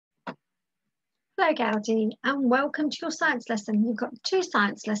Hello Gaudi and welcome to your science lesson. You've got two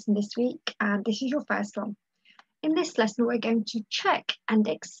science lessons this week and this is your first one. In this lesson we're going to check and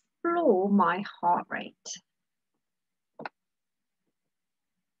explore my heart rate.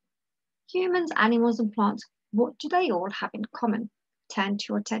 Humans, animals and plants, what do they all have in common? Turn to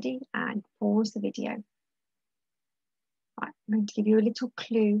your teddy and pause the video. Right, I'm going to give you a little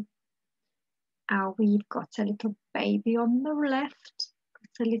clue. We've got a little baby on the left,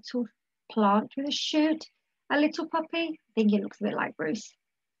 got a little plant with a shoot, a little puppy. I think it looks a bit like Bruce.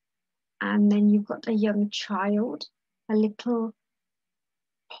 And then you've got a young child, a little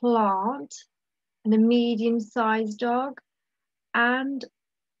plant, and a medium-sized dog. And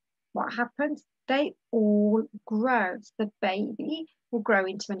what happens? They all grow. So the baby will grow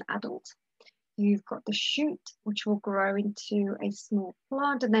into an adult. You've got the shoot, which will grow into a small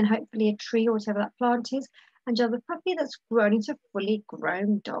plant, and then hopefully a tree or whatever that plant is. And you have the puppy that's grown into a fully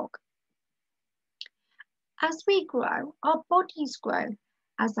grown dog. As we grow, our bodies grow.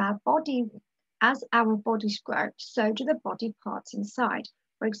 As our bodies grow, so do the body parts inside.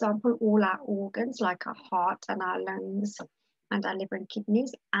 For example, all our organs like our heart and our lungs and our liver and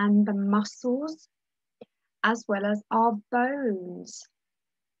kidneys and the muscles, as well as our bones.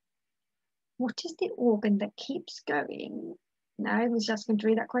 What is the organ that keeps going? No, I was just going to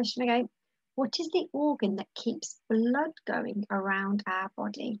read that question again. What is the organ that keeps blood going around our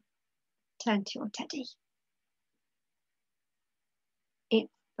body? Turn to your teddy.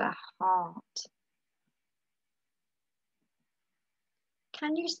 It's the heart.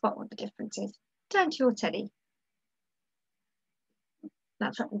 Can you spot what the difference is? Turn to your teddy.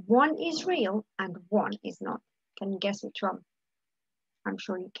 That's right. One is real and one is not. Can you guess which one? I'm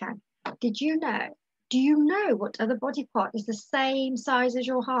sure you can. Did you know? Do you know what other body part is the same size as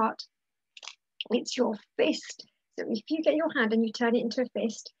your heart? It's your fist. So if you get your hand and you turn it into a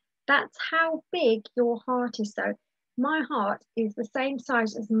fist, that's how big your heart is. So my heart is the same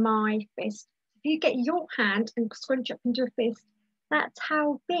size as my fist. If you get your hand and scrunch up into a fist, that's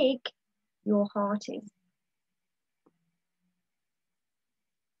how big your heart is.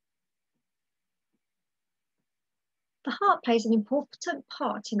 The heart plays an important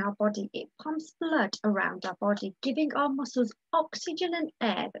part in our body. It pumps blood around our body, giving our muscles oxygen and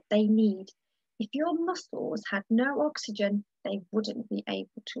air that they need. If your muscles had no oxygen, they wouldn't be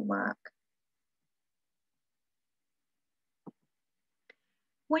able to work.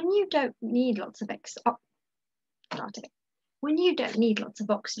 When you don't need lots of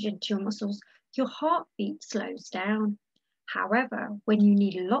oxygen to your muscles, your heartbeat slows down. However, when you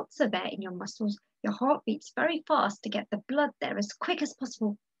need lots of air in your muscles, your heart beats very fast to get the blood there as quick as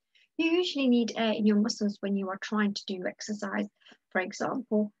possible. You usually need air in your muscles when you are trying to do exercise, for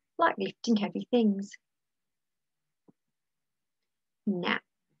example, like lifting heavy things. Now,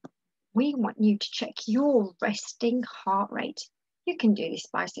 we want you to check your resting heart rate. You can do this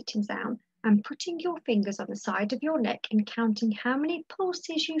by sitting down and putting your fingers on the side of your neck and counting how many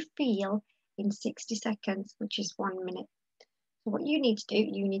pulses you feel in 60 seconds, which is 1 minute. So what you need to do,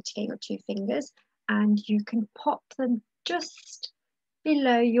 you need to get your two fingers and you can pop them just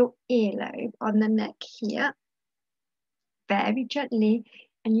below your earlobe on the neck here, very gently,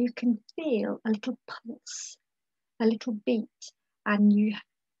 and you can feel a little pulse, a little beat, and you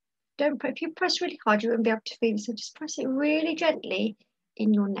don't, if you press really hard, you won't be able to feel it, so just press it really gently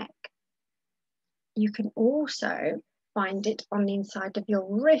in your neck. You can also find it on the inside of your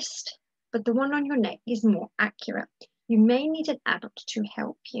wrist, but the one on your neck is more accurate. You may need an adult to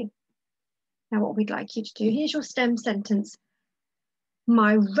help you. Now what we'd like you to do, here's your STEM sentence.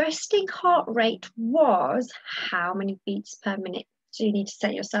 My resting heart rate was how many beats per minute? So you need to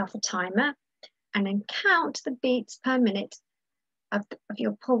set yourself a timer and then count the beats per minute of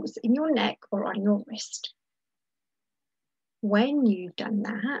your pulse in your neck or on your wrist. When you've done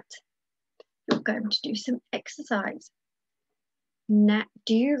that, you're going to do some exercise. Now,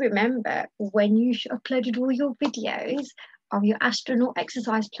 do you remember when you uploaded all your videos of your astronaut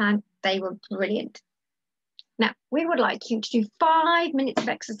exercise plan? They were brilliant. Now, we would like you to do 5 minutes of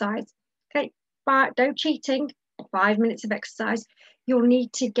exercise. Okay, but no cheating, 5 minutes of exercise. You will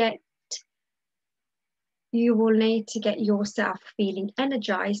need to get yourself feeling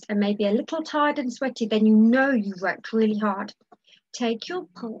energized and maybe a little tired and sweaty, then you know you worked really hard. Take your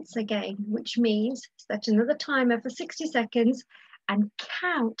pulse again, which means set another timer for 60 seconds and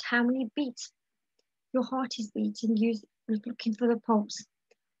count how many beats your heart is beating, looking for the pulse.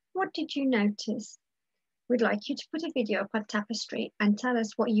 What did you notice? We'd like you to put a video up on Tapestry and tell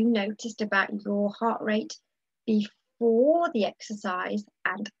us what you noticed about your heart rate before the exercise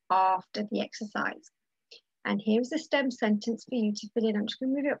and after the exercise. And here's a STEM sentence for you to fill in. I'm just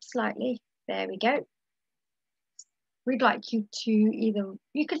going to move it up slightly. There we go. We'd like you to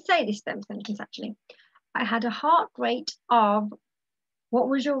you could say this sentence actually. I had a heart rate of, what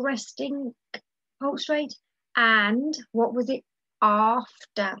was your resting pulse rate? And what was it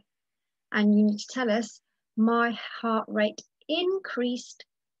after? And you need to tell us, my heart rate increased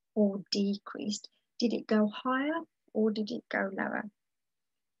or decreased. Did it go higher or did it go lower?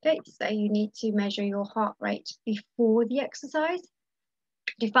 Okay, so you need to measure your heart rate before the exercise.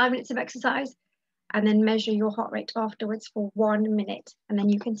 Do 5 minutes of exercise and then measure your heart rate afterwards for 1 minute. And then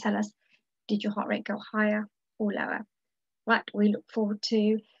you can tell us, did your heart rate go higher or lower? Right, we look forward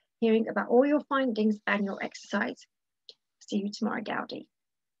to hearing about all your findings and your exercise. See you tomorrow, Gaudi.